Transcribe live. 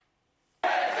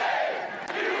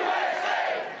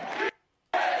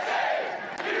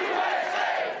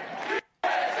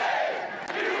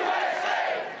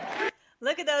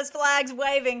those flags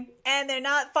waving, and they're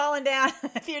not falling down.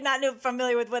 If you're not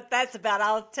familiar with what that's about,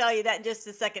 I'll tell you that in just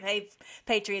a second. Hey,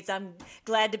 Patriots, I'm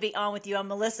glad to be on with you. I'm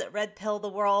Melissa at Red Pill the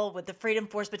World with the Freedom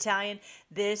Force Battalion.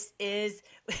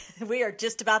 We are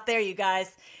just about there, you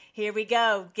guys. Here we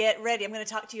go. Get ready. I'm going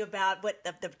to talk to you about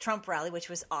the Trump rally, which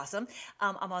was awesome.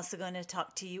 I'm also going to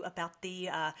talk to you about the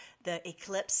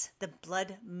eclipse, the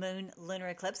blood moon lunar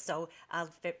eclipse. So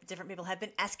different people have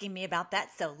been asking me about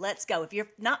that. So let's go. If you're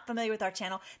not familiar with our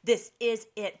channel, this is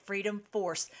it.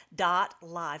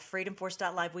 FreedomForce.live.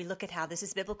 FreedomForce.live. We look at how this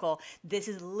is biblical. This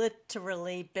is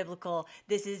literally biblical.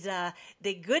 This is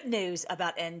the good news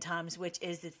about end times, which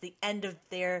is it's the end of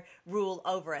their rule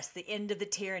over us, the end of the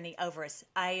tyranny over us.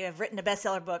 I have written a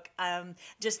bestseller book. I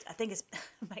think it's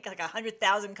like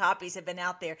 100,000 copies have been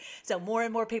out there. So more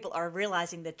and more people are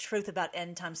realizing the truth about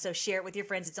end times. So share it with your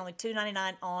friends. It's only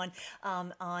 $2.99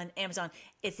 on Amazon.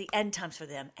 It's the end times for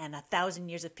them and 1,000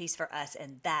 years of peace for us.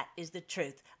 And that is the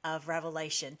truth of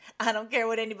Revelation. I don't care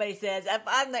what anybody says. If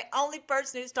I'm the only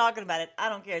person who's talking about it, I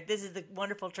don't care. This is the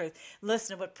wonderful truth.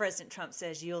 Listen to what President Trump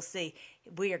says. You'll see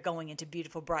we are going into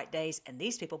beautiful, bright days, and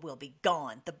these people will be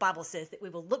gone. The Bible says that we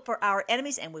will look for our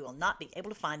enemies and we will not be able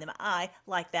to find them. I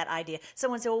like that idea.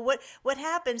 Someone said, well, what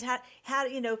happens?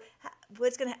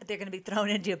 What's going to happen? They're going to be thrown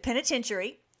into a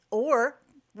penitentiary, or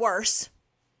worse,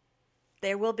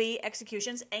 there will be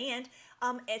executions. And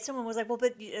someone was like, well,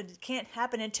 but it can't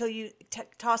happen until you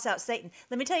toss out Satan.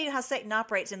 Let me tell you how Satan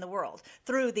operates in the world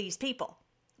through these people.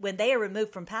 When they are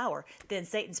removed from power, then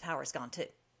Satan's power is gone too.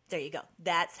 There you go.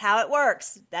 That's how it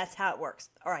works. That's how it works.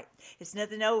 All right. It's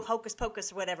nothing, no hocus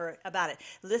pocus or whatever about it.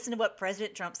 Listen to what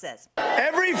President Trump says.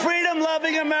 Every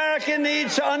freedom-loving American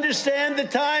needs to understand the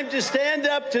time to stand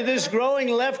up to this growing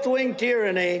left-wing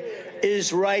tyranny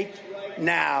is right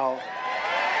now.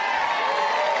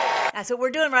 That's what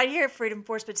we're doing right here, Freedom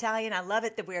Force Battalion. I love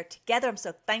it that we're together. I'm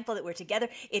so thankful that we're together.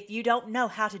 If you don't know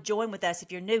how to join with us,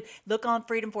 if you're new, look on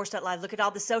FreedomForce.live. Look at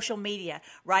all the social media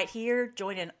right here.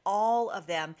 Join in all of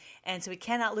them. And so we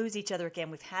cannot lose each other again.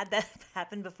 We've had that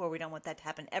happen before. We don't want that to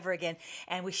happen ever again.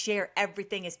 And we share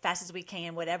everything as fast as we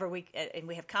can, and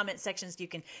we have comment sections. You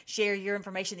can share your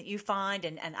information that you find,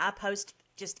 and I post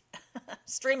just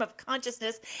stream of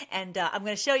consciousness. And I'm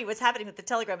going to show you what's happening with the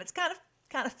Telegram. It's kind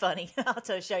of funny.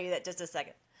 I'll show you that in just a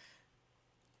second.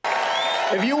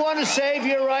 If you want to save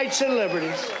your rights and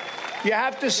liberties, you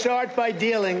have to start by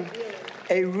dealing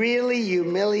a really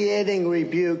humiliating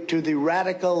rebuke to the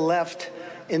radical left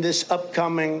in this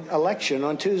upcoming election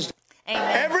on Tuesday.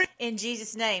 Amen. In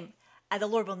Jesus' name. The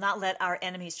Lord will not let our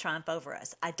enemies triumph over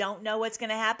us. I don't know what's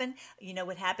going to happen. You know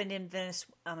what happened in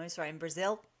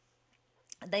Brazil?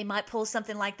 They might pull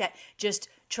something like that. Just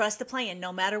trust the plan.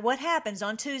 No matter what happens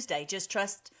on Tuesday, just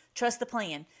trust the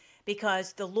plan,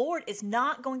 because the Lord is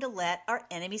not going to let our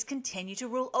enemies continue to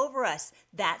rule over us.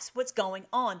 That's what's going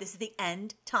on. This is the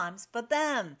end times for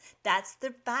them. That's the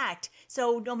fact.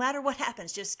 So no matter what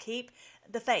happens, just keep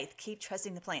the faith. Keep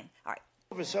trusting the plan. All right.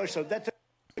 Over social, that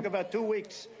took about 2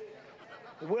 weeks.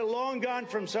 We're long gone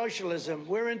from socialism.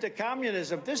 We're into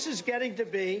communism. This is getting to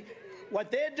be what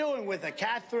they're doing with the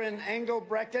Catherine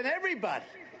Engelbrecht and everybody.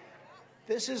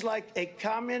 This is like a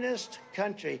communist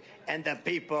country, and the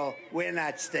people, we're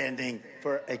not standing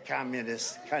for a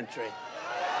communist country.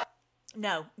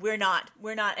 No, we're not.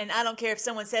 We're not. And I don't care if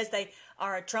someone says they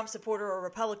are a Trump supporter or a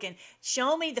Republican.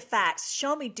 Show me the facts.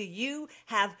 Show me, do you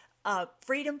have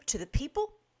freedom to the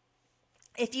people?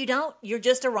 If you don't, you're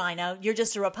just a rhino. You're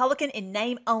just a Republican in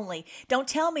name only. Don't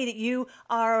tell me that you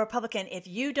are a Republican if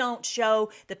you don't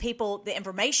show the people the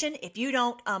information, if you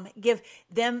don't give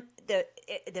them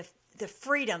the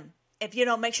freedom, if you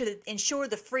don't make sure that ensure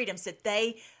the freedoms that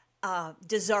they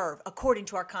deserve according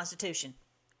to our Constitution.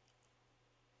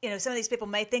 You know, some of these people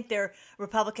may think they're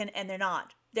Republican and they're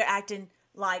not. They're acting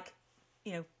like,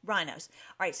 rhinos.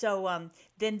 All right, so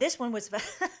then this one was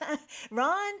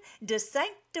Ron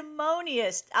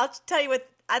DeSanctimonious. I'll tell you what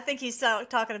I think he's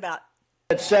talking about.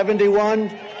 At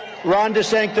 71, Ron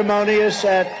DeSanctimonious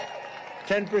at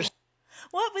 10%.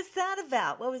 What was that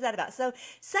about? So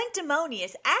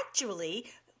sanctimonious actually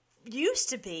used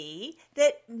to be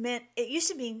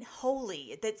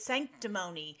holy, that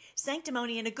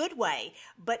sanctimony in a good way,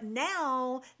 but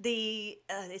now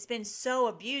it's been so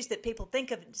abused that people think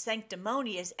of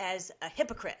sanctimonious as a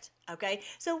hypocrite. Okay,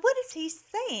 so what is he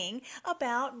saying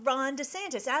about Ron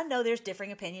DeSantis? I know there's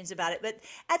differing opinions about it, but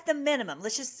at the minimum,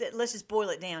 let's just boil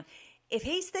it down. If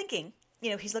he's thinking,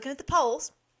 he's looking at the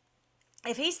polls,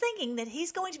 if he's thinking that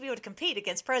he's going to be able to compete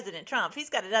against President Trump,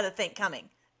 he's got another thing coming.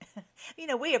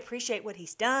 We appreciate what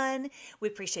he's done. We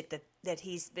appreciate that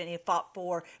he's been fought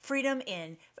for freedom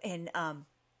in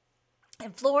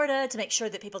in Florida to make sure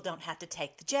that people don't have to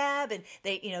take the jab, and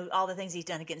they, all the things he's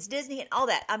done against Disney and all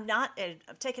that. I'm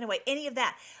taking away any of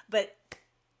that, but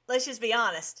let's just be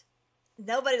honest.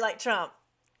 Nobody like Trump.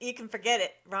 You can forget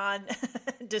it, Ron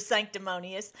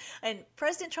DeSanctimonious. And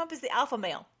President Trump is the alpha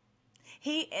male.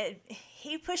 He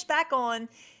pushed back on,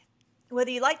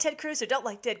 whether you like Ted Cruz or don't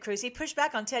like Ted Cruz, he pushed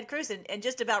back on Ted Cruz and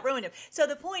just about ruined him. So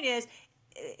the point is,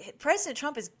 President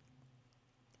Trump is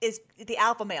the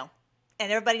alpha male.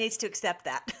 And everybody needs to accept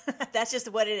that. That's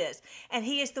just what it is. And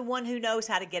he is the one who knows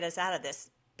how to get us out of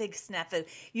this big snafu.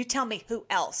 You tell me who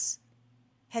else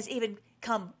has even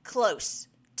come close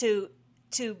to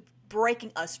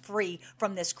breaking us free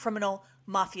from this criminal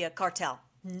mafia cartel.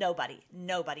 Nobody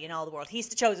in all the world. He's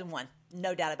the chosen one,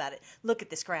 no doubt about it. Look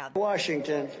at this crowd.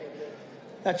 Washington.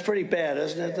 That's pretty bad,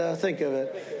 isn't it? Think of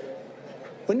it.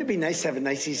 Wouldn't it be nice to have a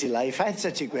nice, easy life? I had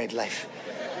such a great life.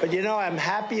 But I'm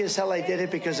happy as hell I did it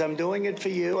because I'm doing it for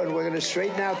you, and we're going to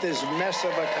straighten out this mess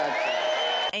of a country.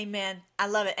 Amen. I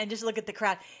love it. And just look at the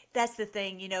crowd. That's the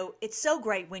thing. It's so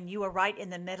great when you are right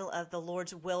in the middle of the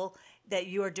Lord's will, that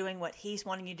you are doing what he's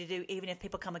wanting you to do. Even if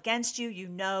people come against you, you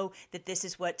know that this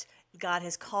is what God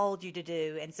has called you to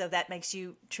do. And so that makes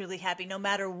you truly happy, no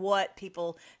matter what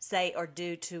people say or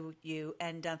do to you.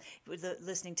 And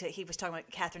listening to, he was talking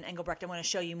about Catherine Engelbrecht. I want to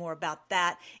show you more about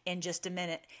that in just a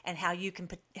minute, and how you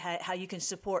can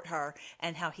support her,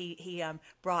 and how he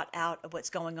brought out of what's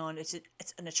going on. It's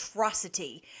an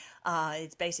atrocity.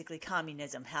 It's basically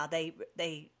communism, how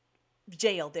they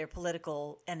jailed their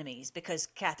political enemies, because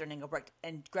Catherine Engelbrecht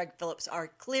and Greg Phillips are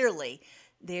clearly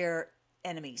their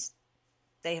enemies.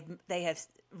 They have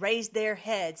raised their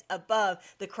heads above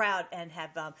the crowd and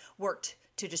have worked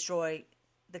to destroy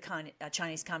the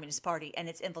Chinese Communist Party and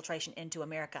its infiltration into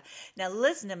America. Now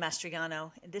listen to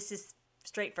Mastriano. This is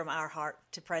straight from our heart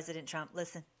to President Trump.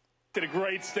 Listen. To the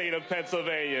great state of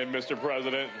Pennsylvania, Mr.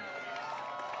 President.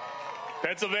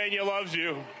 Pennsylvania loves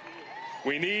you.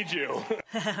 We need you.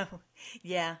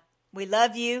 Yeah, we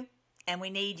love you and we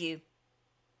need you.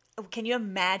 Can you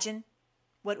imagine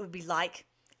what it would be like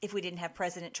if we didn't have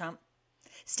President Trump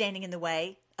standing in the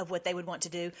way of what they would want to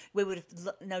do? We would have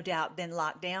no doubt been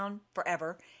locked down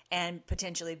forever and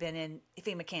potentially been in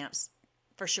FEMA camps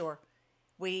for sure.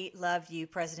 We love you,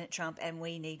 President Trump, and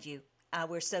we need you.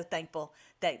 We're so thankful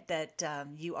that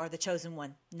you are the chosen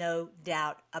one, no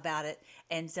doubt about it.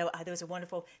 And so there was a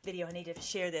wonderful video. I need to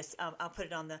share this. I'll put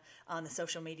it on the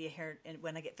social media here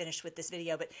when I get finished with this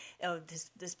video. But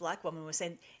this black woman was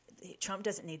saying Trump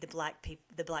doesn't need the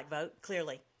black vote.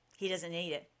 Clearly, he doesn't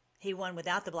need it. He won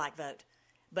without the black vote,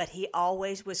 but he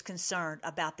always was concerned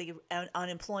about the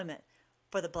unemployment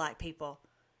for the black people.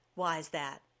 Why is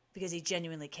that? Because he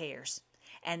genuinely cares,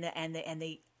 and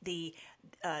the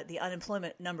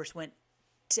unemployment numbers went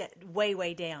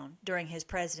way down during his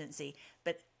presidency,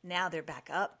 but now they're back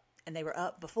up, and they were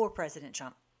up before President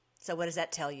Trump. So what does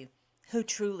that tell you? Who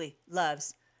truly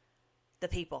loves the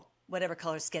people, whatever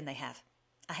color skin they have?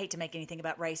 I hate to make anything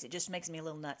about race. It just makes me a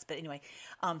little nuts. But anyway,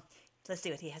 let's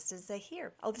see what he has to say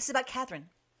here. Oh, this is about Catherine.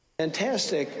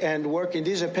 Fantastic and working.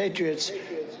 These are patriots.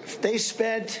 They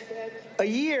spent a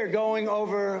year going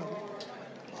over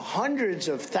hundreds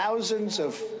of thousands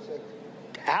of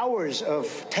hours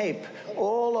of tape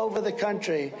all over the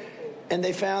country, and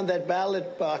they found that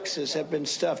ballot boxes have been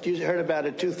stuffed. You heard about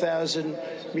it, 2,000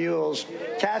 mules.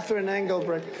 Catherine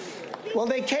Engelbrecht. Well,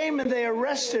 they came and they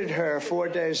arrested her 4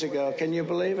 days ago. Can you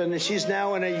believe it? And she's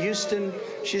now in a Houston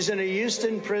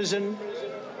prison,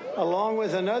 along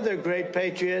with another great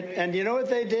patriot. And you know what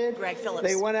they did? Greg Phillips.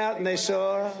 They went out and they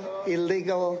saw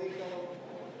illegal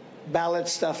ballot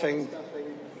stuffing.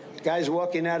 Guys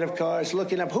walking out of cars,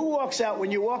 looking up. Who walks out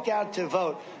when you walk out to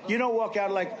vote? You don't walk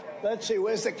out like, let's see,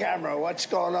 where's the camera? What's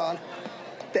going on?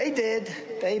 They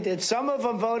did. Some of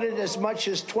them voted as much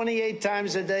as 28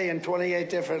 times a day in 28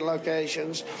 different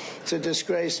locations. It's a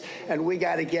disgrace, and we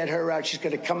got to get her out. She's got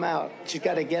to come out. She's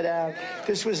got to get out.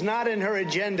 This was not in her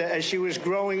agenda as she was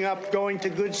growing up, going to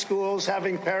good schools,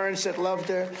 having parents that loved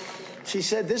her. She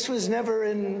said this was never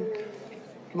in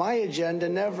my agenda,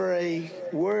 never a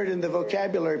word in the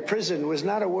vocabulary. Prison was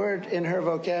not a word in her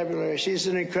vocabulary. She's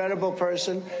an incredible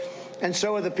person, and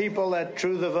so are the people that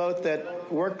drew the vote that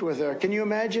worked with her. Can you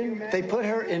imagine? They put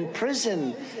her in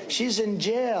prison. She's in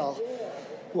jail.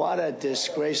 What a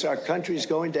disgrace. Our country's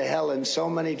going to hell in so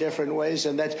many different ways,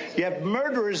 and that's, you have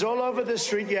murderers all over the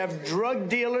street, you have drug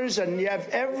dealers, and you have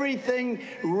everything,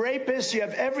 rapists, you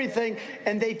have everything,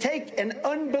 and they take an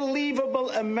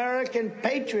unbelievable American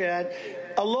patriot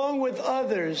along with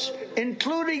others,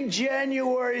 including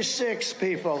January 6th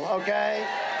people, okay?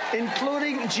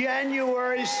 including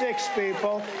January 6th,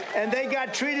 people, and they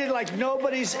got treated like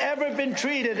nobody's ever been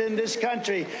treated in this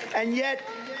country. And yet,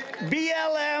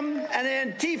 BLM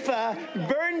and Antifa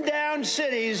burn down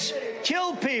cities,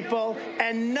 kill people,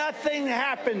 and nothing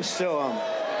happens to them.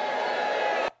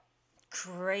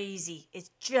 Crazy. It's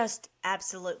just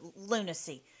absolute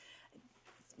lunacy.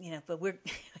 But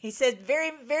he said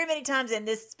very, very many times in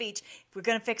this speech, we're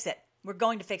going to fix it. We're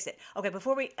going to fix it. Okay,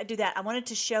 before we do that, I wanted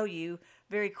to show you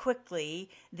very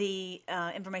quickly the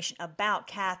information about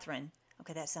Catherine.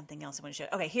 Okay, that's something else I want to show.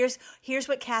 Okay, here's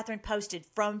what Catherine posted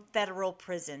from federal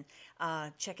prison.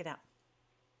 Check it out.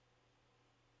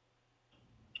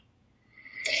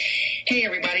 Hey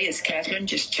everybody, it's Catherine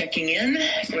just checking in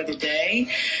for the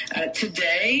day.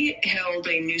 Today held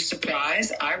a new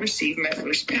surprise. I received my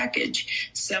first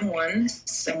package. Someone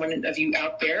of you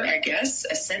out there, I guess,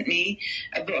 sent me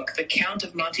a book, The Count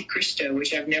of Monte Cristo,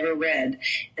 which I've never read.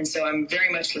 And so I'm very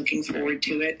much looking forward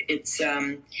to it. It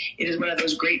is one of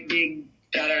those great big,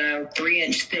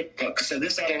 3-inch thick books. So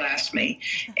this ought to last me.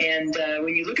 And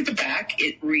when you look at the back,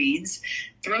 it reads,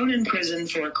 thrown in prison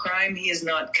for a crime he has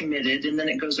not committed. And then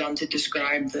it goes on to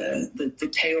describe the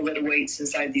tale that awaits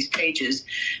inside these pages.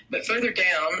 But further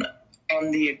down on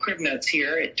the crib notes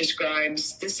here, it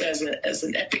describes this as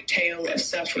an epic tale of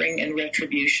suffering and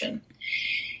retribution.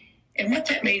 And what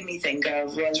that made me think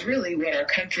of was really what our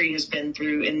country has been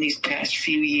through in these past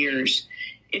few years.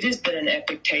 It has been an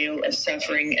epic tale of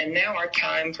suffering, and now our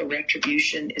time for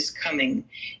retribution is coming.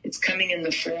 It's coming in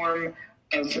the form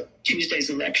of Tuesday's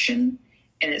election,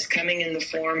 and it's coming in the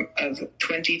form of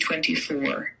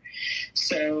 2024.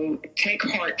 So take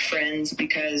heart, friends,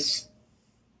 because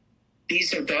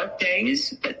these are dark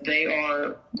days, but they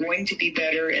are going to be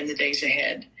better in the days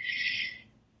ahead.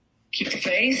 Keep the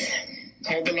faith,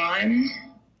 hold the line,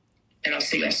 and I'll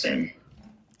see you soon.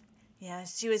 Yeah,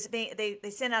 she was they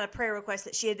sent out a prayer request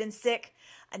that she had been sick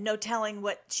and no telling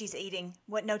what she's eating,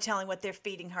 no telling what they're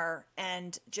feeding her,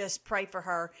 and just pray for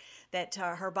her that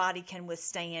her body can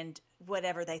withstand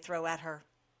whatever they throw at her.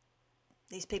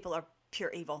 These people are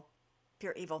pure evil,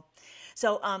 pure evil.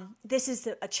 So this is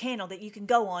a channel that you can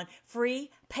go on,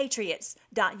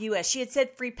 freepatriots.us. She had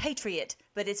said Free Patriot,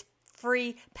 but it's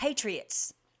Free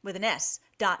Patriots with an S.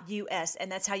 .us,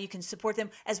 and that's how you can support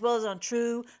them, as well as on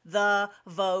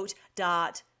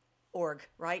truethevote.org,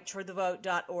 right?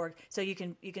 truethevote.org. So you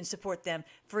can support them.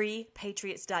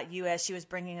 Freepatriots.us. She was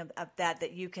bringing up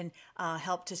that you can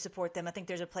help to support them. I think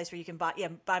there's a place where you can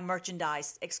buy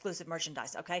merchandise, exclusive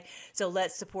merchandise. Okay, so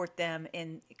let's support them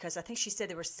because I think she said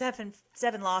there were seven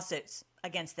lawsuits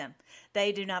against them.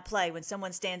 They do not play when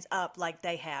someone stands up like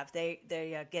they have. They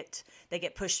get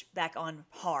pushed back on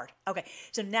hard. Okay,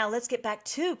 so now let's get back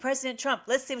to President Trump.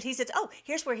 Let's see what he says. Oh,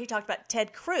 here's where he talked about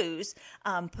Ted Cruz,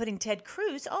 putting Ted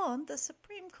Cruz on the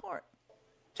Supreme Court.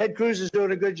 Ted Cruz is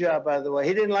doing a good job, by the way.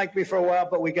 He didn't like me for a while,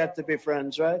 but we got to be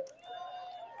friends, right?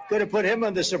 Could have put him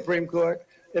on the Supreme Court.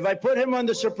 If I put him on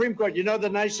the Supreme Court, you know the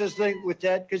nicest thing with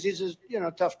Ted, because he's a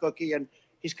tough cookie and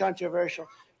he's controversial.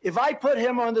 If I put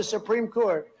him on the Supreme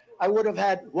Court, I would have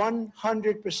had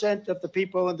 100% of the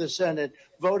people in the Senate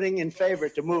voting in favor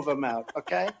to move him out,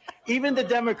 okay? Even the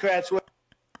Democrats would.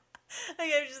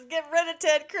 Okay, just get rid of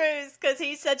Ted Cruz because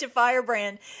he's such a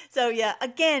firebrand. So yeah,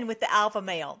 again with the alpha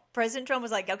male, President Trump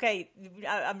was like, "Okay,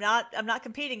 I'm not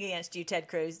competing against you, Ted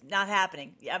Cruz. Not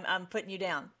happening. I'm putting you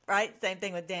down." Right? Same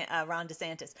thing with Ron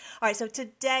DeSantis. All right. So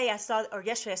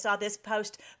yesterday I saw this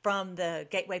post from the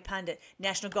Gateway Pundit: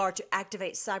 National Guard to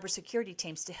activate cybersecurity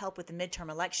teams to help with the midterm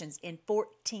elections in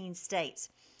 14 states.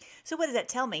 So what does that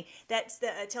tell me? That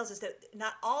tells us that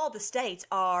not all the states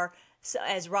are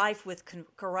as rife with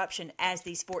corruption as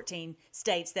these 14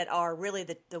 states that are really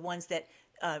the ones that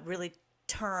really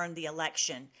turn the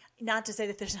election. Not to say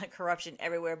that there's not corruption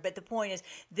everywhere, but the point is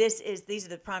these are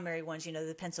the primary ones. You know,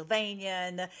 the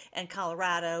Pennsylvania and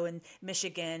Colorado and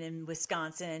Michigan and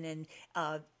Wisconsin and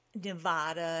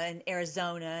Nevada and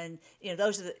Arizona, and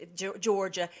those are the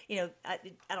Georgia. I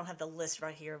don't have the list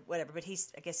right here, whatever, but I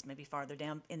guess maybe farther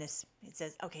down in this. It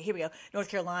says, okay, here we go: North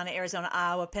Carolina, Arizona,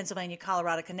 Iowa, Pennsylvania,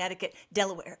 Colorado, Connecticut,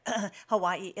 Delaware,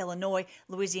 Hawaii, Illinois,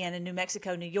 Louisiana, New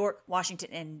Mexico, New York,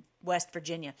 Washington, and West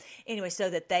Virginia. Anyway, so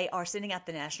that they are sending out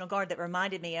the National Guard. That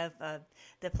reminded me of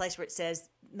the place where it says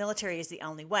military is the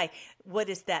only way. What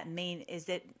does that mean?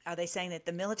 Are they saying that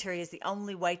the military is the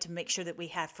only way to make sure that we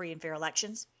have free and fair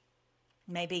elections?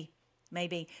 Maybe.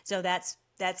 So that's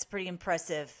pretty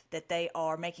impressive that they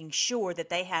are making sure that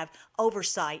they have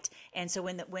oversight. And so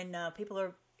when people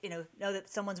are, know that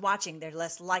someone's watching, they're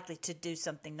less likely to do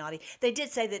something naughty. They did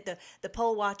say that the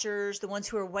poll watchers, the ones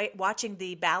who are watching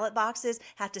the ballot boxes,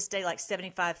 have to stay like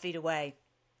 75 feet away.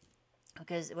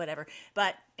 because whatever.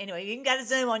 But anyway, you got to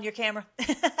zoom on your camera.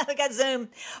 We got Zoom.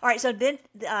 All right, so then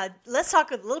let's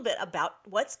talk a little bit about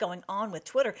what's going on with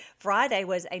Twitter. Friday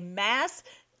was a mass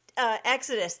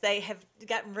exodus. They have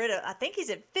gotten rid of, I think he's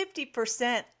at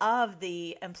 50% of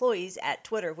the employees at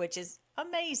Twitter, which is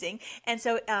amazing. And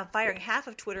so firing half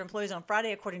of Twitter employees on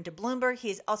Friday, according to Bloomberg. He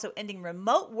is also ending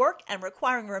remote work and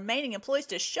requiring remaining employees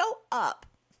to show up.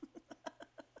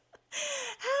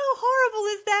 How horrible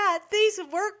is that? These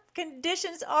work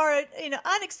conditions are,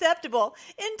 unacceptable,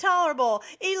 intolerable.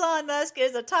 Elon Musk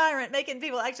is a tyrant, making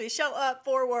people actually show up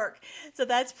for work. So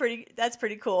that's pretty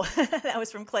cool. That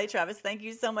was from Clay Travis. Thank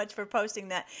you so much for posting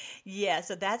that. Yeah,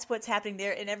 so that's what's happening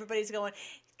there, and everybody's going,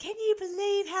 can you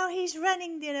believe how he's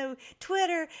running,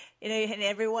 Twitter? And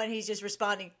everyone, he's just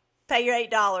responding, pay your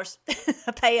 $8,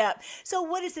 pay up. So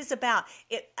what is this about?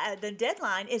 The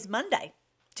deadline is Monday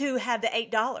to have the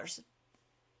 $8.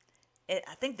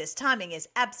 I think this timing is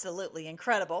absolutely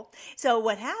incredible. So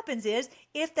what happens is,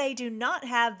 if they do not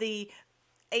have the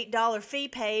 $8 fee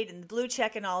paid and the blue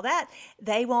check and all that,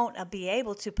 they won't be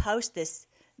able to post this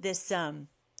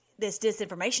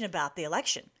disinformation about the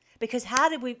election. Because how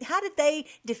did they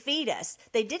defeat us?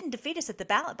 They didn't defeat us at the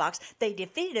ballot box. They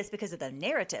defeated us because of the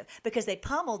narrative, because they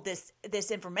pummeled this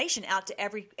information out to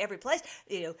every place.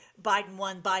 Biden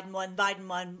won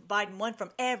from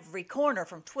every corner,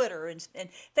 from Twitter and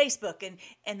Facebook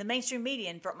and the mainstream media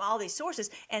and from all these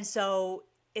sources. And so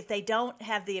if they don't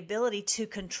have the ability to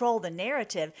control the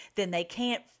narrative, then they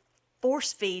can't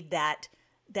force feed that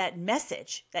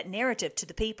message, that narrative to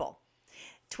the people.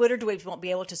 Twitter dweebs won't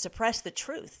be able to suppress the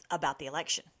truth about the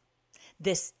election.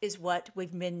 This is what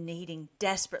we've been needing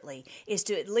desperately, is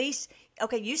to at least,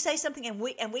 okay, you say something and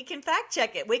we can fact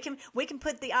check it. We can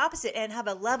put the opposite and have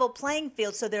a level playing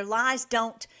field so their lies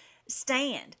don't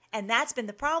stand. And that's been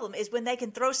the problem, is when they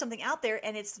can throw something out there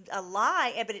and it's a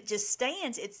lie, but it just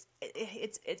stands. It's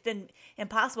been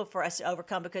impossible for us to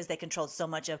overcome, because they controlled so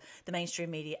much of the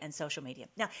mainstream media and social media.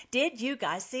 Now, did you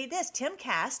guys see this?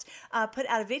 Timcast put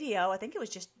out a video. I think it was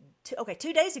just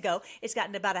 2 days ago. It's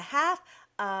gotten about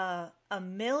a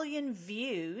million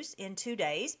views in 2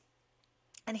 days.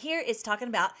 And here it's talking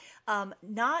about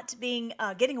not being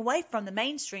getting away from the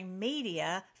mainstream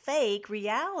media fake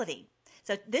reality.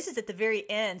 So this is at the very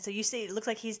end. So you see, it looks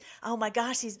like oh my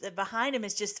gosh, he's behind him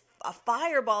is just a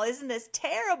fireball. Isn't this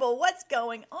terrible? What's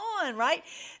going on, right?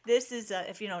 This is,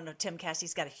 if you don't know Timcast,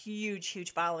 he's got a huge,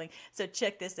 huge following. So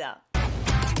check this out. It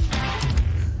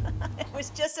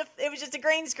was just a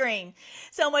green screen.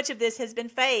 So much of this has been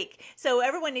fake. So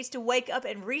everyone needs to wake up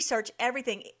and research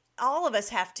everything. All of us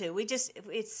have to.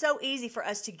 It's so easy for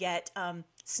us to get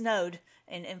snowed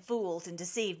and fooled and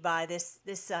deceived by this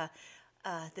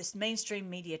mainstream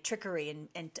media trickery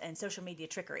and social media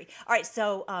trickery. All right,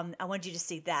 so I wanted you to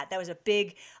see that. That was a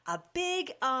big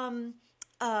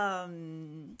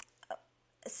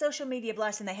social media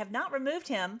blast, and they have not removed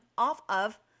him off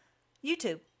of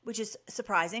YouTube, which is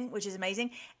surprising, which is amazing.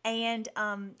 And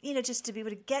just to be able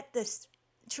to get this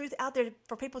truth out there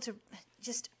for people to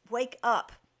just wake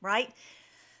up, right?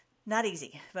 Not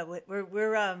easy, but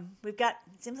we've got,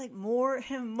 it seems like more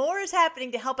is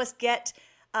happening to help us get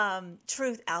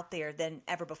truth out there than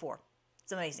ever before.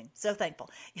 It's amazing. So thankful.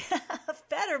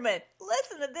 Fetterman,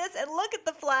 listen to this and look at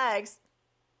the flags.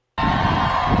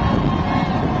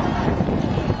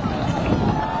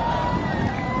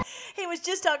 He was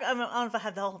just talking. I don't know if I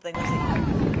have the whole thing.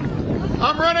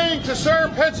 I'm running to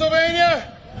serve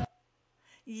Pennsylvania.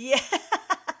 Yeah.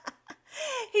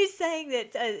 He's saying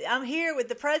that I'm here with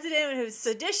the president who's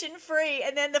sedition free,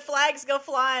 and then the flags go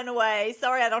flying away.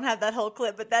 Sorry, I don't have that whole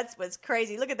clip, but that's what's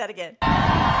crazy. Look at that again.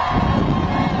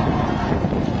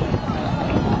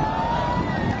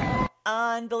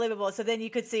 Unbelievable. So then you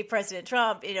could see President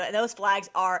Trump, and those flags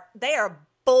are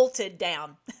bolted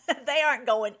down. They aren't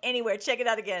going anywhere. Check it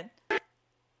out again.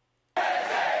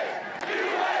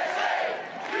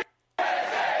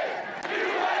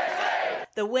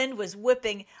 The wind was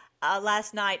whipping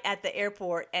last night at the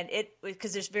airport, and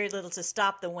because there's very little to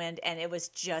stop the wind, and it was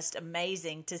just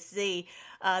amazing to see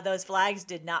those flags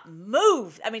did not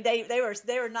move. I mean, they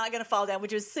were not going to fall down,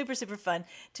 which was super, super fun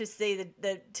to see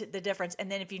the difference. And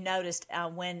then if you noticed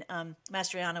when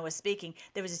Mastriano was speaking,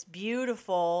 there was this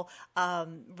beautiful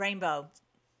rainbow.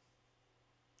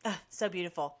 So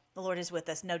beautiful. The Lord is with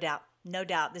us, no doubt. No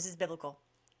doubt. This is biblical.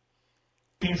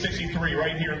 1963,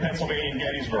 right here in Pennsylvania, in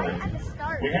Gettysburg.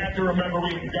 We have to remember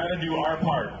we've got to do our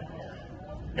part.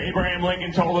 Abraham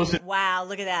Lincoln told us. Wow,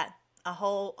 look at that. A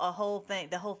whole thing,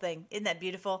 the whole thing. Isn't that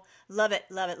beautiful? Love it,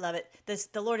 love it, love it.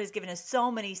 The Lord has given us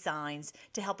so many signs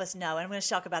to help us know. And I'm going to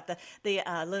talk about the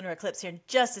lunar eclipse here in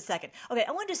just a second. Okay,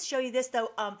 I wanted to show you this, though.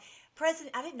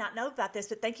 I did not know about this,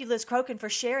 but thank you, Liz Crokin, for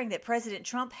sharing that President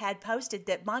Trump had posted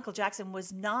that Michael Jackson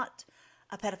was not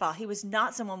a pedophile. He was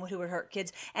not someone who would hurt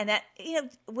kids. And that,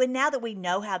 now that we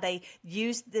know how they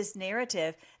use this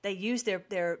narrative, they use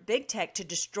their big tech to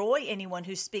destroy anyone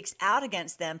who speaks out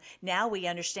against them. Now we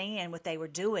understand what they were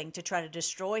doing to try to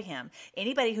destroy him.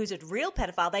 Anybody who's a real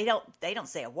pedophile, they don't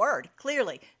say a word.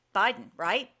 Clearly, Biden,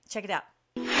 right? Check it out.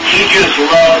 He just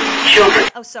loved children.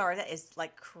 Oh, sorry, that is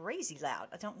like crazy loud.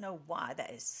 I don't know why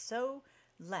that is so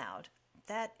loud.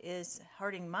 That is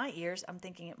hurting my ears. I'm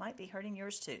thinking it might be hurting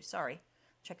yours too. Sorry.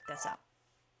 Check this out.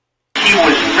 He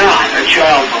was not a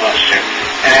child molester,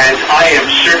 and I am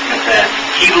certain of that.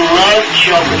 He loved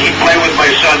children. He played with my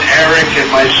son Eric and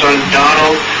my son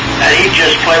Donald, and he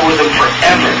just played with them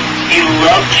forever. He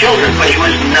loved children, but he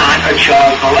was not a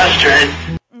child molester.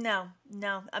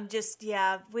 No, I'm just,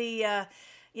 we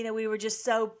were just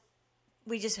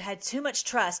we just had too much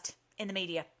trust in the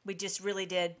media. We just really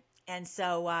did. And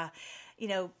so,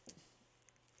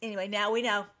 anyway, now we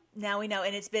know,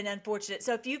 and it's been unfortunate.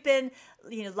 So if you've been,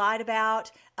 lied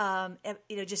about,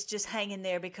 just hang in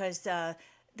there, because the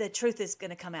truth is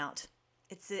going to come out.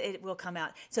 It will come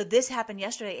out. So this happened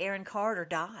yesterday. Aaron Carter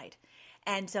died.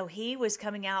 And so he was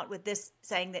coming out with this,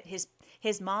 saying that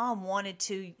his mom wanted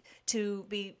to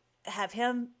have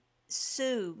him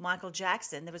sue Michael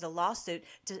Jackson. There was a lawsuit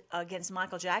against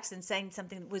Michael Jackson saying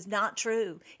something was not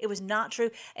true. It was not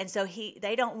true. And so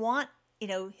they don't want,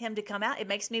 him to come out. It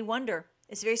makes me wonder.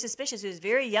 It's very suspicious. He was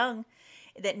very young,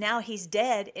 that now he's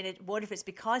dead. And wonder if it's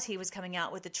because he was coming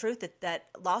out with the truth that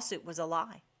lawsuit was a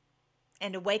lie.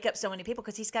 And to wake up so many people,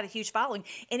 because he's got a huge following.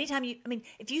 Anytime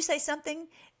if you say something,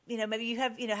 maybe you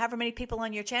have, however many people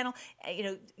on your channel,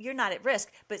 you're not at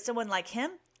risk. But someone like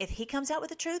him, if he comes out with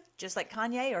the truth, just like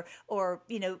Kanye or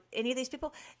any of these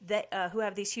people who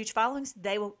have these huge followings,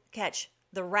 they will catch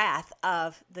the wrath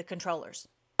of the controllers.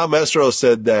 Maestro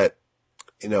said that,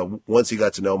 once he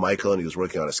got to know Michael and he was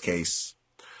working on his case,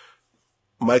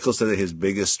 Michael said that his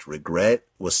biggest regret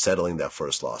was settling that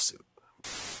first lawsuit.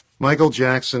 Michael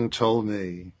Jackson told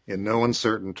me in no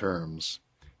uncertain terms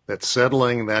that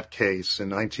settling that case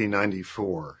in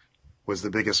 1994 was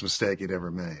the biggest mistake he'd ever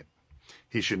made.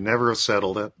 He should never have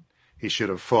settled it. He should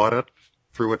have fought it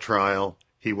through a trial.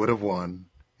 He would have won.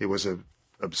 It was an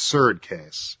absurd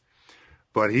case.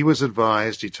 But he was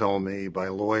advised, he told me, by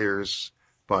lawyers,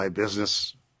 by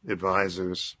business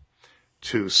advisors,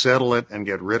 to settle it and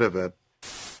get rid of it.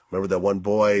 Remember that one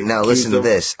boy? Now listen to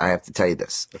this. I have to tell you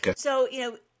this. Okay. So,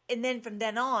 and then from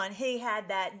then on, he had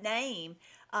that name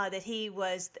that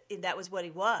was what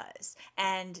he was.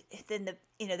 And then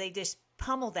they just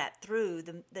pummeled that through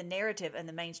the narrative and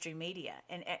the mainstream media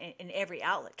and in every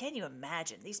outlet. Can you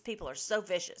imagine? These people are so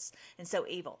vicious and so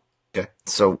evil. Okay.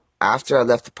 So after I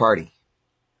left the party,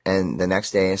 and the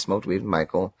next day I smoked weed with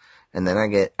Michael, and then I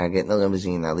get in the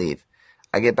limousine and I leave.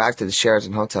 I get back to the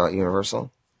Sheraton Hotel at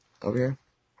Universal over here.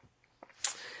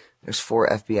 There's 4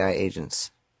 FBI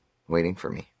agents waiting for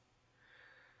me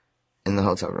in the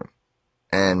hotel room.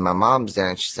 And my mom's there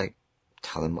and she's like,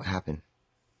 tell them what happened.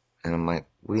 And I'm like,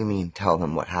 what do you mean tell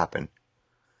them what happened?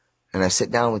 And I sit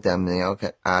down with them and they all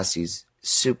ask these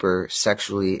super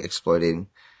sexually exploiting,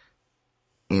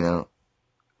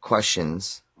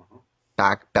 questions,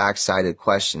 backsided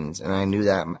questions. And I knew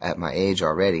that at my age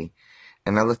already.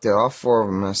 And I looked at all 4 of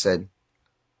them and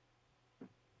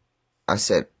I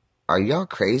said, are y'all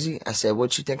crazy? I said,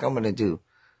 what you think I'm going to do?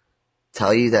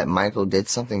 Tell you that Michael did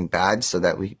something bad so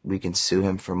that we can sue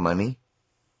him for money?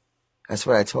 That's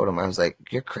what I told him. I was like,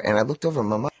 you're crazy. And I looked over at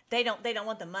my mom. They don't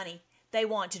want the money. They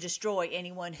want to destroy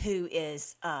anyone who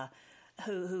is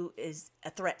who is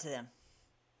a threat to them.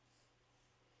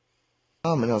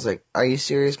 And I was like, are you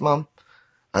serious, Mom?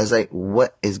 I was like,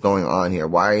 what is going on here?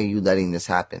 Why are you letting this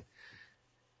happen?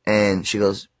 And she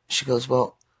goes,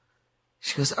 well,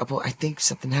 I think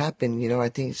something happened, I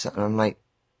think something. I'm like,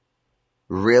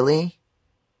 really?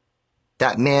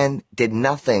 That man did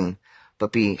nothing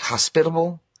but be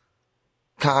hospitable,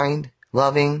 kind,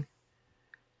 loving,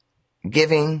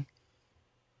 giving,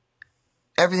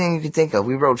 everything you could think of.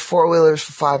 We rode 4-wheelers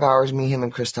for 5 hours, me, him,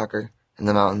 and Chris Tucker in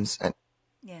the mountains.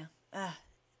 Yeah.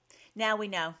 Now we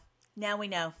know.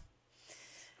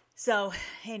 So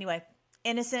anyway,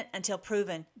 innocent until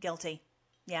proven guilty.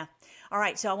 Yeah. All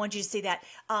right. So I want you to see that.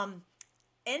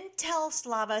 Intel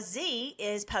Slava Z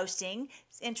is posting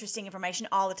interesting information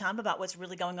all the time about what's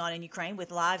really going on in Ukraine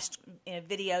with live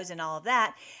videos and all of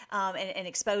that, and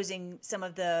exposing some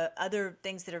of the other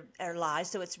things that are lies.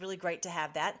 So it's really great to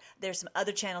have that. There's some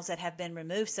other channels that have been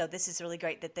removed, so this is really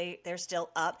great that they're still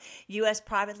up. U.S.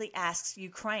 privately asks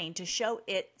Ukraine to show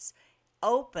its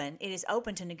open. It is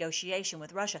open to negotiation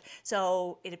with Russia.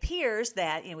 So it appears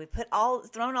that we've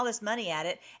thrown all this money at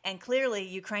it, and clearly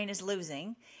Ukraine is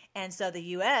losing. And so the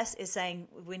U.S. is saying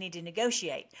we need to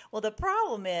negotiate. Well, the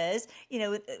problem is,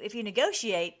 if you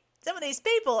negotiate, some of these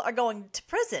people are going to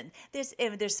prison.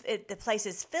 The place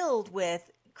is filled with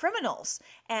criminals,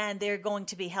 and they're going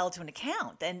to be held to an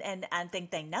account. And I think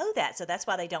they know that. So that's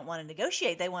why they don't want to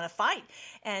negotiate. They want to fight.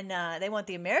 And they want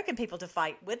the American people to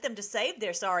fight with them to save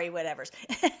their sorry whatevers.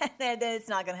 And it's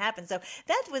not going to happen. So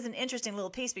that was an interesting little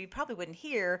piece, but you probably wouldn't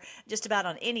hear just about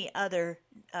on any other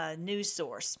news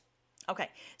source. Okay,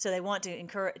 so they want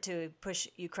to push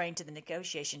Ukraine to the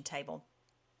negotiation table.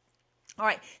 All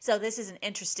right, so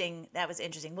that was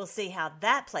interesting. We'll see how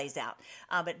that plays out.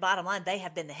 But bottom line, they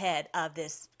have been the head of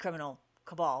this criminal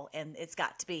cabal, and it's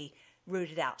got to be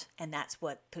rooted out, and that's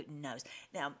what Putin knows.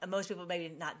 Now, most people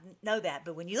maybe not know that,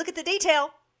 but when you look at the detail,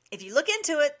 if you look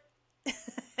into it,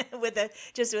 with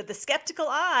the skeptical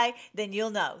eye, then you'll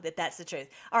know that that's the truth.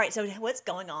 All right, so what's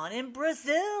going on in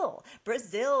Brazil?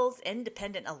 Brazil's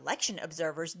independent election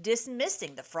observers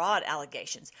dismissing the fraud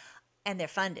allegations, and they're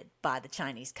funded by the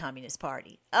Chinese Communist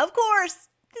Party. Of course,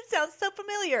 it sounds so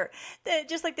familiar.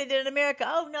 Just like they did in America.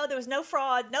 Oh, no, there was no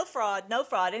fraud, no fraud, no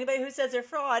fraud. Anybody who says that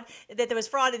there was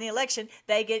fraud in the election,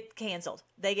 they get canceled.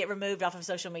 They get removed off of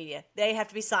social media. They have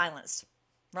to be silenced.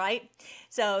 Right?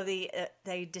 So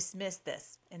they dismissed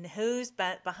this. And who's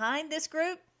behind this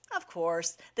group? Of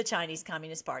course, the Chinese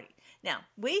Communist Party. Now,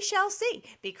 we shall see,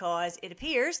 because it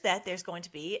appears that there's going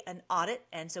to be an audit,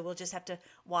 and so we'll just have to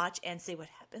watch and see what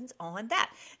happens on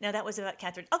that. Now, that was about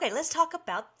Catherine. Okay, let's talk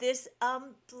about this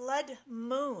blood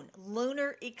moon,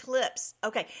 lunar eclipse.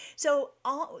 Okay, so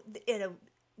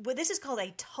this is called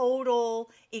a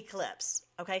total eclipse,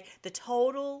 okay? The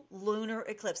total lunar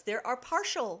eclipse. There are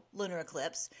partial lunar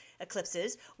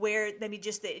eclipses where maybe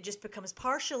it just becomes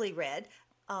partially red,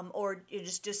 or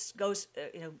it just goes,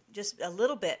 just a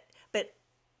little bit. But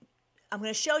I'm going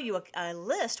to show you a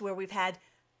list where we've had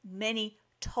many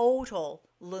total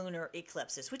lunar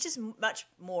eclipses, which is much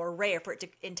more rare for it to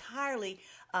entirely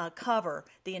cover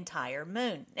the entire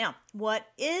moon. Now, what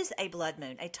is a blood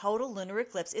moon? A total lunar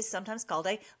eclipse is sometimes called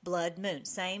a blood moon.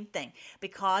 Same thing.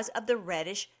 Because of the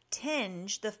reddish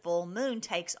tinge the full moon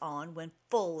takes on when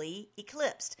fully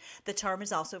eclipsed. The term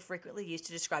is also frequently used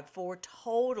to describe 4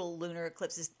 total lunar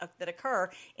eclipses that occur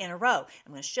in a row.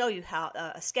 I'm going to show you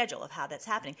a schedule of how that's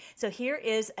happening. So here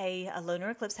is a lunar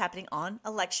eclipse happening on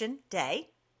election day.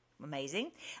 Amazing.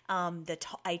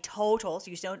 A total, so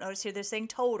you don't notice here they're saying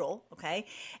total, okay?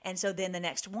 And so then the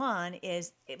next one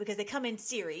is, because they come in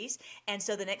series, and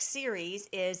so the next series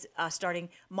is starting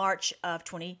March of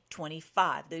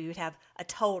 2025. You would have a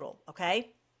total,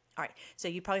 okay? All right, so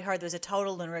you probably heard there's a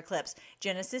total lunar eclipse.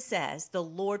 Genesis says, the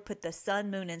Lord put the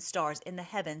sun, moon, and stars in the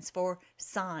heavens for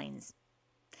signs.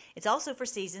 It's also for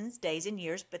seasons, days, and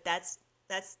years, but that's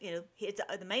it's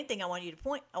the main thing I want to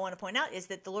point out is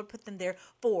that the Lord put them there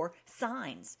for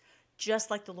signs,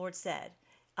 just like the Lord said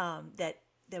that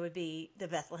there would be the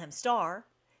Bethlehem star,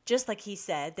 just like he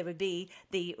said there would be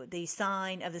the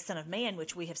sign of the Son of Man,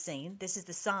 which we have seen. This is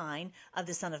the sign of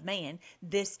the Son of Man.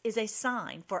 This is a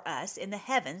sign for us in the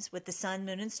heavens with the sun,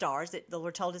 moon, and stars that the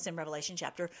Lord told us in Revelation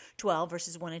chapter 12,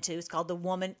 verses 1 and 2. It's called the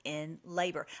woman in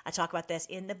labor. I talk about this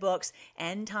in the books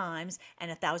End Times and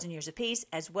 1,000 Years of Peace,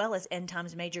 as well as End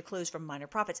Times Major Clues from Minor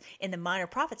Prophets. In the Minor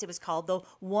Prophets, it was called the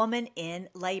woman in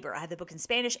labor. I have the book in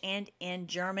Spanish and in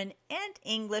German and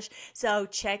English, so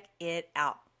check it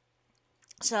out.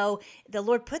 So the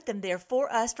Lord put them there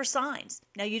for us for signs.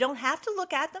 Now, you don't have to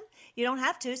look at them. You don't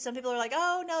have to. Some people are like,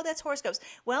 oh, no, that's horoscopes.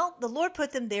 Well, the Lord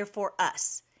put them there for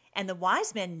us. And the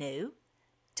wise men knew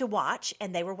to watch,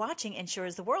 and they were watching, and sure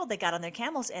as the world, they got on their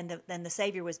camels, and then the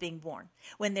Savior was being born.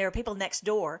 When there are people next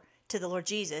door to the Lord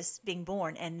Jesus being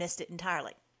born and missed it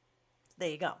entirely. There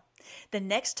you go. The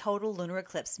next total lunar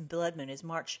eclipse blood moon is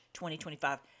March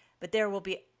 2025. But there will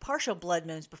be partial blood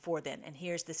moons before then. And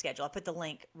here's the schedule. I'll put the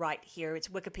link right here. It's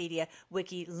Wikipedia,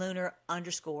 wiki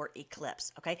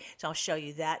lunar_eclipse. Okay, so I'll show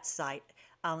you that site.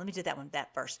 Let me do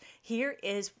that first. Here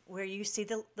is where you see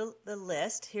the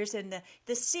list. Here's in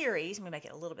the series. Let me make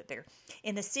it a little bit bigger.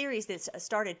 In the series that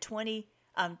started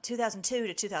 2002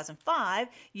 to 2005,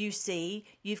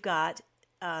 you've got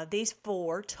these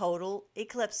 4 total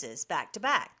eclipses back to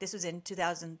back. This was in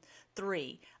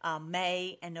 2003,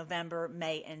 May and November,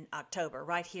 May and October.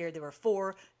 Right here, there were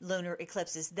 4 lunar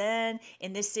eclipses. Then,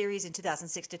 in this series in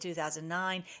 2006 to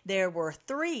 2009, there were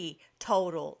 3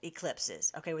 total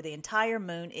eclipses, okay, where the entire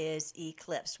moon is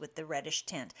eclipsed with the reddish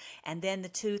tint. And then the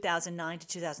 2009 to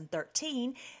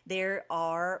 2013, there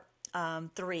are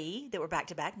 3 that were back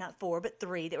to back, not 4, but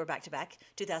 3 that were back to back,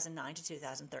 2009 to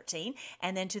 2013.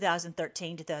 And then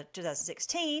 2013 to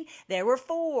 2016, there were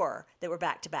 4 that were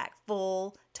back to back,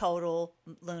 full total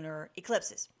lunar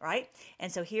eclipses, right?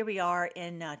 And so here we are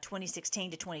in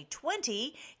 2016 to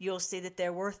 2020. You'll see that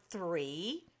there were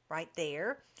 3 right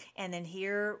there. And then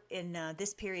here in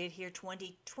this period here,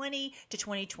 2020 to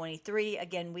 2023,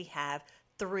 again, we have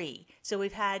 3. So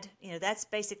we've had, that's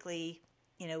basically,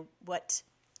 what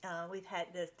we've had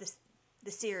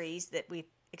the series that we've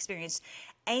experienced.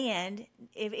 And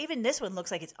even this one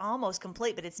looks like it's almost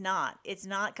complete, but it's not. It's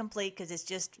not complete because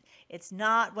it's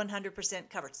not 100%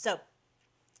 covered. So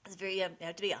it's you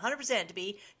have to be 100% to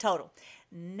be total.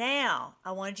 Now,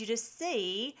 I wanted you to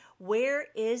see, where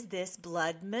is this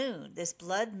blood moon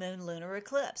lunar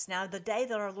eclipse? Now, the day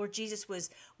that our Lord Jesus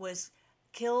was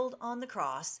killed on the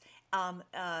cross,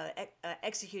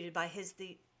 executed by his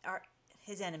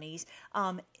enemies,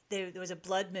 there was a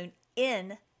blood moon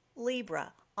in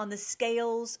Libra on the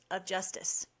scales of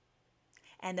justice.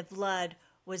 And the blood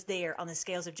was there on the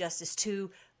scales of justice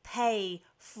to pay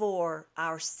for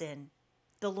our sin.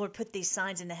 The Lord put these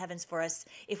signs in the heavens for us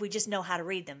if we just know how to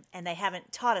read them. And they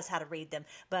haven't taught us how to read them,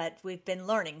 but we've been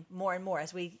learning more and more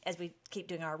as we keep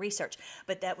doing our research.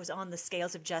 But that was on the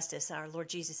scales of justice. Our Lord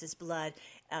Jesus' blood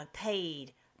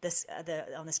paid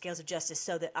on the scales of justice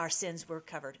so that our sins were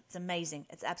covered. It's amazing.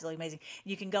 It's absolutely amazing.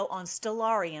 You can go on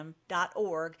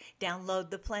stellarium.org, download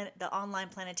the online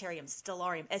planetarium,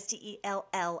 Stellarium,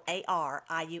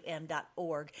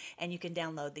 STELLARIUM.org, and you can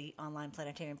download the online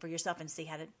planetarium for yourself and see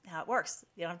how it works.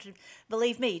 You don't have to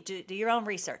believe me. Do your own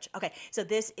research. Okay, so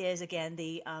this is, again,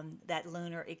 that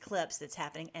lunar eclipse that's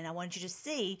happening, and I want you to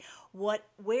see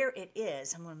where it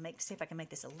is. I'm going to see if I can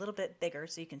make this a little bit bigger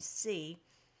so you can see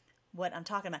what I'm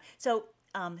talking about. So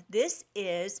this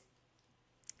is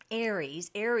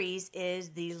Aries. Aries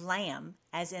is the lamb,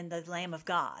 as in the Lamb of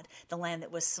God, the lamb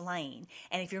that was slain.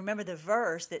 And if you remember the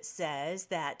verse that says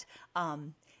that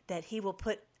he will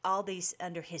put all these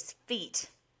under his feet,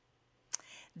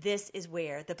 this is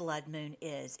where the blood moon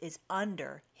is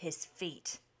under his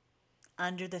feet,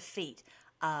 under the feet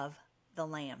of the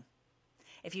lamb.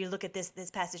 If you look at this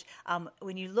passage,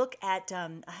 when you look at, I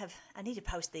need to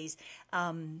post these.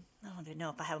 I don't even know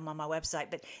if I have them on my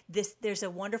website, but there's a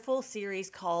wonderful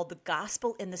series called The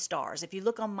Gospel in the Stars. If you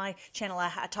look on my channel, I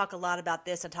talk a lot about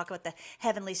this. I talk about the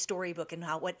heavenly storybook and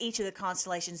what each of the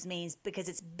constellations means, because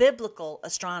it's biblical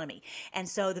astronomy. And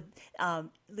so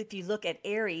if you look at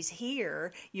Aries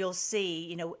here, you'll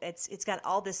see, it's got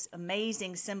all this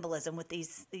amazing symbolism with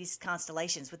these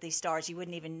constellations, with these stars. You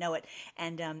wouldn't even know it.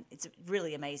 And it's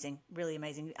really amazing, really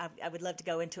amazing. I would love to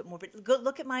go into it more, but go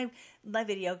look at my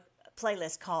video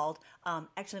playlist called,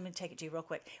 actually, let me take it to you real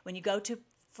quick. When you go to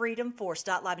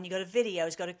freedomforce.live and you go to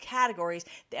videos, go to categories,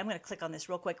 I'm going to click on this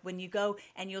real quick. When you go,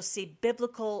 and you'll see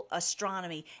biblical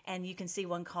astronomy, and you can see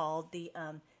one called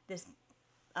this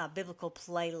biblical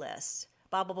playlist,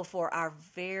 Bible Before Our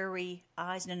Very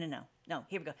Eyes. No,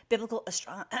 here we go. Biblical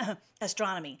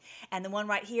astronomy. And the one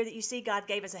right here that you see, God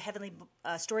gave us a heavenly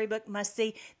storybook, must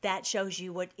see, that shows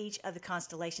you what each of the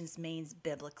constellations means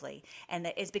biblically. And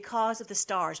that it's because of the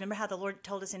stars. Remember how the Lord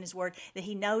told us in his word that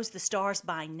he knows the stars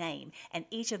by name. And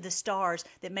each of the stars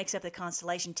that makes up the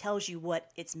constellation tells you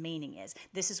what its meaning is.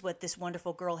 This is what this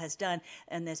wonderful girl has done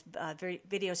in this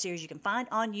video series you can find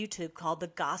on YouTube called The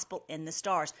Gospel in the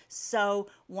Stars. So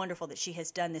wonderful that she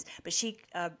has done this. But she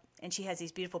has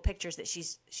these beautiful pictures that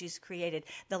she's created.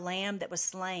 The lamb that was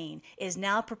slain is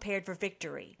now prepared for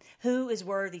victory. Who is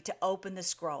worthy to open the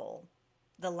scroll?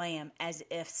 The lamb as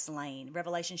if slain.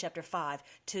 Revelation chapter 5,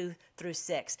 2 through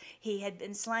 6. He had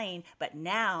been slain, but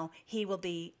now he will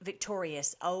be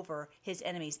victorious over his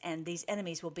enemies, and these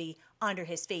enemies will be under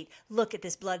his feet. Look at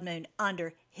this blood moon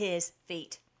under his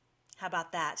feet. How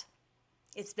about that?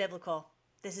 It's biblical.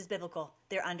 This is biblical.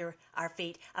 They're under our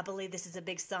feet. I believe this is a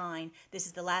big sign. This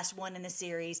is the last one in the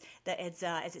series. That it's,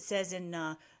 as it says in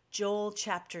Joel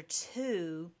chapter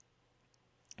 2,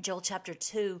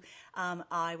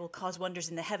 I will cause wonders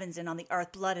in the heavens and on the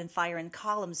earth, blood and fire and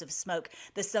columns of smoke.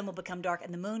 The sun will become dark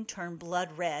and the moon turn blood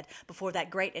red before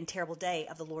that great and terrible day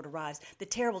of the Lord arrives. The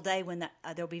terrible day when there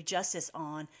will be justice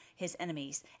on his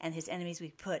enemies, and his enemies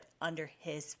we put under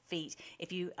his feet.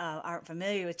 If you aren't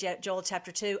familiar with Joel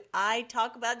chapter 2, I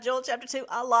talk about Joel chapter 2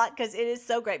 a lot because it is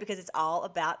so great, because it's all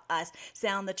about us.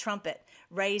 Sound the trumpet,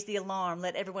 raise the alarm,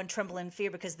 let everyone tremble in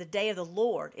fear, because the day of the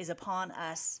Lord is upon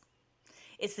us.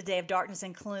 It's the day of darkness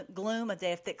and gloom, a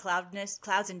day of thick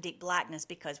clouds and deep blackness,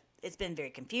 because it's been very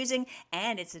confusing,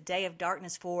 and it's a day of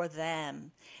darkness for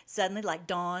them. Suddenly, like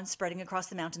dawn spreading across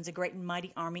the mountains, a great and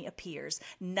mighty army appears.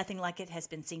 Nothing like it has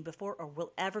been seen before or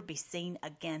will ever be seen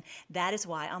again. That is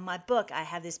why on my book I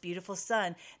have this beautiful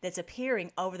sun that's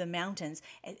appearing over the mountains,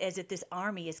 as if this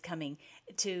army is coming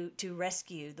to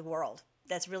rescue the world.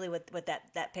 That's really what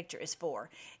that picture is for.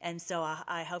 And so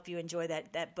I hope you enjoy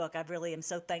that book. I really am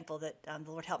so thankful that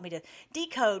the Lord helped me to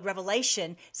decode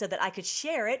Revelation so that I could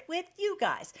share it with you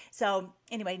guys. So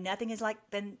anyway, nothing has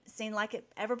been seen like it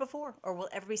ever before or will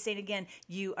ever be seen again.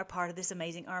 You are part of this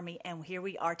amazing army, and here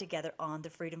we are together on the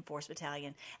Freedom Force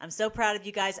Battalion. I'm so proud of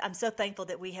you guys. I'm so thankful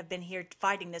that we have been here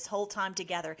fighting this whole time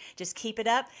together. Just keep it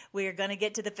up. We're going to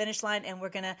get to the finish line, and we're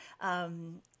going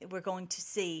to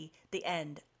see the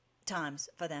end times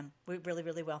for them. We really,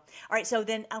 really will. All right, so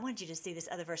then I wanted you to see this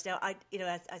other verse. Now, I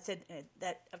said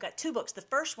that I've got two books. The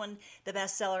first one, the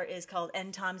bestseller, is called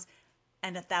End Times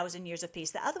and 1,000 Years of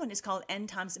Peace. The other one is called End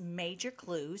Times Major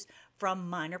Clues from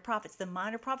Minor Prophets. The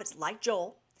minor prophets, like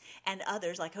Joel and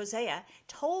others like Hosea,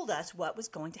 told us what was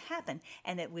going to happen,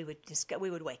 and that we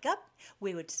would wake up,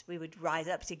 we would rise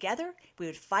up together, we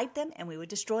would fight them, and we would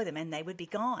destroy them, and they would be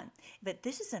gone. But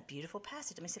this is a beautiful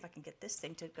passage. Let me see if I can get this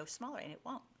thing to go smaller, and it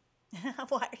won't.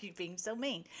 Why are you being so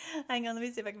mean? Hang on, let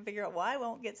me see if I can figure out why it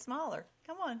won't get smaller.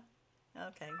 Come on.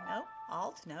 Okay, no.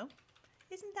 Alt, no.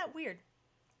 Isn't that weird?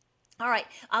 All right,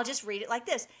 I'll just read it like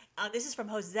this. This is from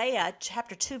Hosea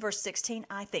chapter 2, verse 16,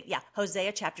 I think. Yeah,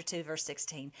 Hosea chapter 2, verse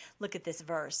 16. Look at this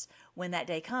verse. When that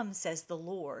day comes, says the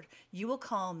Lord, you will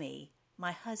call me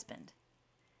my husband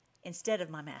instead of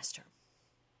my master.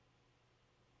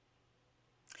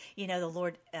 You know, the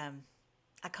Lord...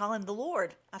 I call him the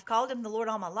Lord. I've called him the Lord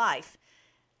all my life.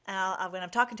 And when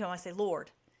I'm talking to him, I say, Lord.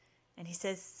 And he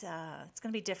says, it's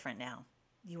going to be different now.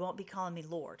 You won't be calling me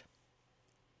Lord.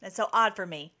 That's so odd for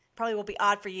me. Probably will be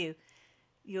odd for you.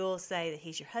 You'll say that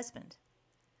he's your husband.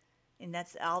 And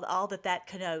that's all that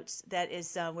connotes. That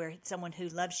is where someone who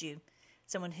loves you,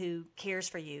 someone who cares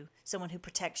for you, someone who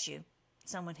protects you,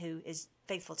 someone who is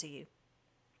faithful to you.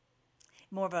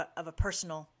 More of a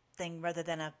personal thing rather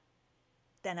than a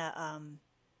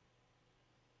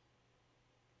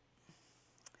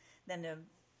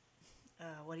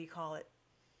what do you call it?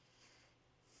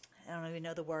 I don't even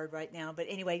know the word right now, but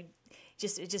anyway,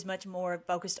 just much more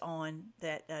focused on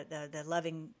the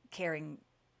loving, caring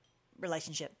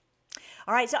relationship.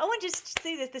 All right, so I want you to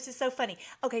see this. This is so funny.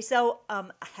 Okay, so I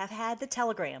have had the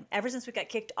Telegram ever since we got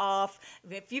kicked off.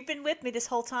 If you've been with me this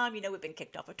whole time, you know we've been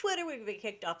kicked off of Twitter, we've been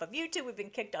kicked off of YouTube, we've been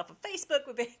kicked off of Facebook,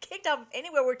 we've been kicked off of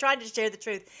anywhere we're trying to share the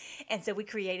truth. And so we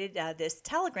created this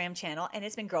Telegram channel, and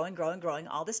it's been growing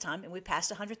all this time, and we passed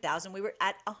 100,000. We were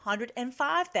at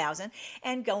 105,000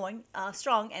 and going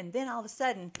strong, and then all of a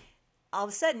sudden,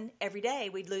 every day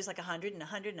we'd lose like 100 and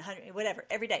 100 and 100, whatever,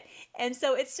 every day. And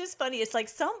so it's just funny. It's like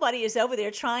somebody is over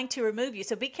there trying to remove you.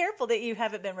 So be careful that you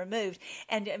haven't been removed,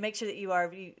 and make sure that you are,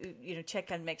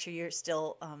 check and make sure you're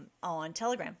still on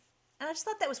Telegram. And I just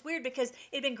thought that was weird because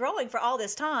it had been growing for all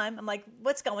this time. I'm like,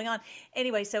 what's going on?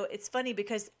 Anyway, so it's funny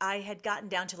because I had gotten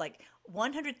down to like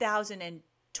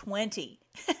 100,020.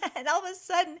 And all of a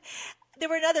sudden, there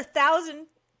were another 1,000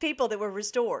 people that were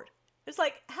restored. It's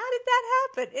like, how did that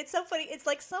happen? It's so funny. It's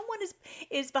like someone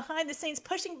is behind the scenes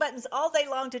pushing buttons all day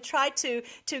long to try to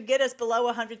get us below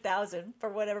 100,000 for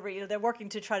whatever. They're working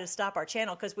to try to stop our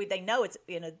channel because they know it's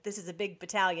this is a big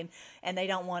battalion, and they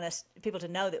don't want people to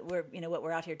know that we're what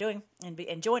we're out here doing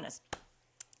and join us.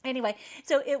 Anyway,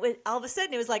 so it was all of a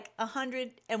sudden it was like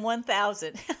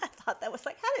 101,000. I thought that was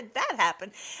like, how did that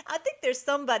happen? I think there's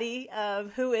somebody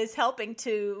who is helping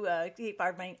to keep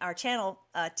our channel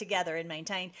together and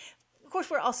maintained. Of course,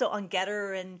 we're also on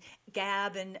Getter and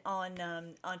Gab and on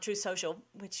Truth Social,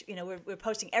 which we're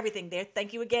posting everything there.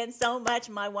 Thank you again so much,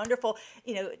 my wonderful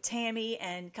Tammy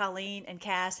and Colleen and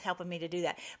Cass helping me to do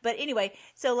that. But anyway,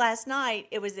 so last night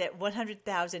it was at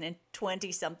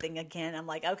 100,020 something again. I'm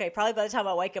like, okay, probably by the time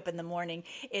I wake up in the morning,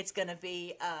 it's gonna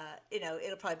be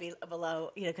it'll probably be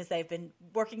below because they've been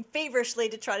working feverishly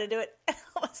to try to do it.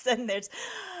 All of a sudden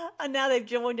now they've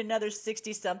joined another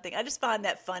 60 something. I just find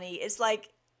that funny. It's like,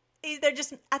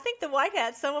 I think the white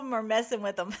hats, some of them are messing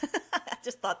with them. I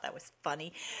just thought that was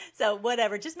funny. So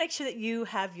whatever, just make sure that you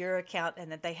have your account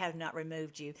and that they have not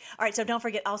removed you. All right, so don't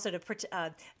forget also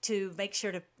to make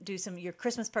sure to do your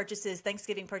Christmas purchases,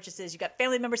 Thanksgiving purchases. You got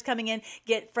family members coming in,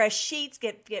 get fresh sheets,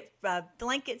 get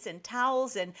blankets and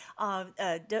towels and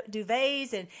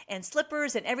duvets and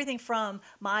slippers and everything from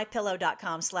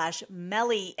mypillow.com/Melly,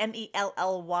 Melly.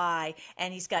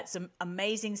 And he's got some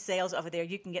amazing sales over there.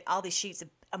 You can get all these sheets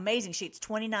amazing sheets,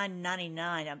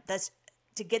 $29.99. That's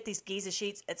to get these Giza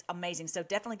sheets. It's amazing. So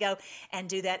definitely go and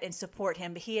do that and support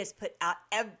him. He has put out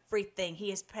everything. He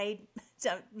has paid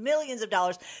millions of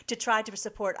dollars to try to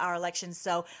support our elections.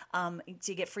 So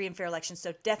to get free and fair elections.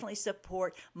 So definitely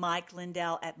support Mike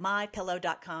Lindell at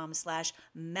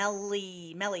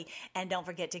mypillow.com/Melly. And don't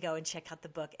forget to go and check out the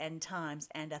book End Times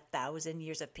and 1,000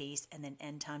 Years of Peace, and then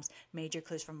End Times, Major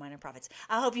Clues from Minor Prophets.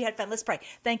 I hope you had fun. Let's pray.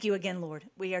 Thank you again, Lord.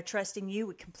 We are trusting you.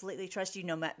 We completely trust you.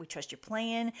 No matter, we trust your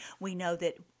plan. We know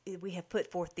that we have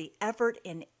put forth the effort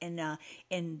in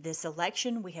this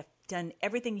election. We have done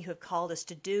everything you have called us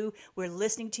to do. We're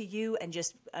listening to you and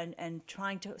just and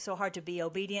trying so hard to be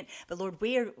obedient. But Lord,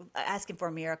 we are asking for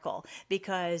a miracle,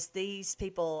 because these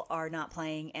people are not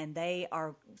playing, and they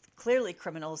are clearly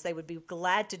criminals. They would be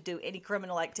glad to do any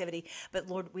criminal activity. But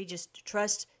Lord, we just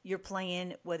trust your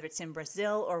plan, whether it's in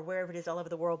Brazil or wherever it is all over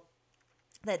the world,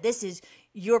 that this is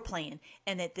your plan,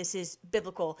 and that this is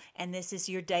biblical, and this is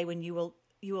your day when you will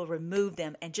remove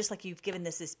them. And just like you've given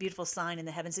this beautiful sign in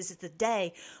the heavens, this is the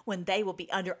day when they will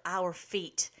be under our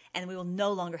feet, and we will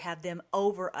no longer have them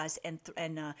over us and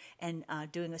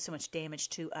doing so much damage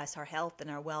to us, our health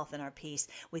and our wealth and our peace.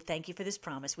 We thank you for this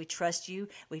promise. We trust you.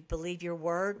 We believe your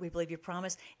word. We believe your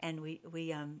promise, and we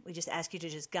just ask you to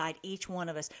just guide each one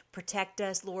of us. Protect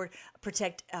us, Lord.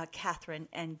 Protect Catherine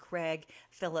and Greg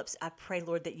Phillips. I pray,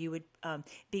 Lord, that you would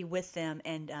be with them,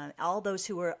 and all those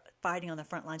who are fighting on the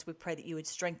front lines. We pray that you would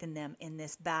strengthen them in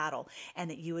this battle,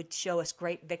 and that you would show us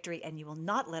great victory, and you will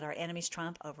not let our enemies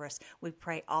triumph over us. We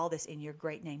pray all this in your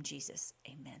great name, Jesus.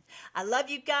 Amen. I love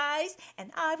you guys,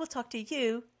 and I will talk to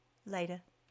you later.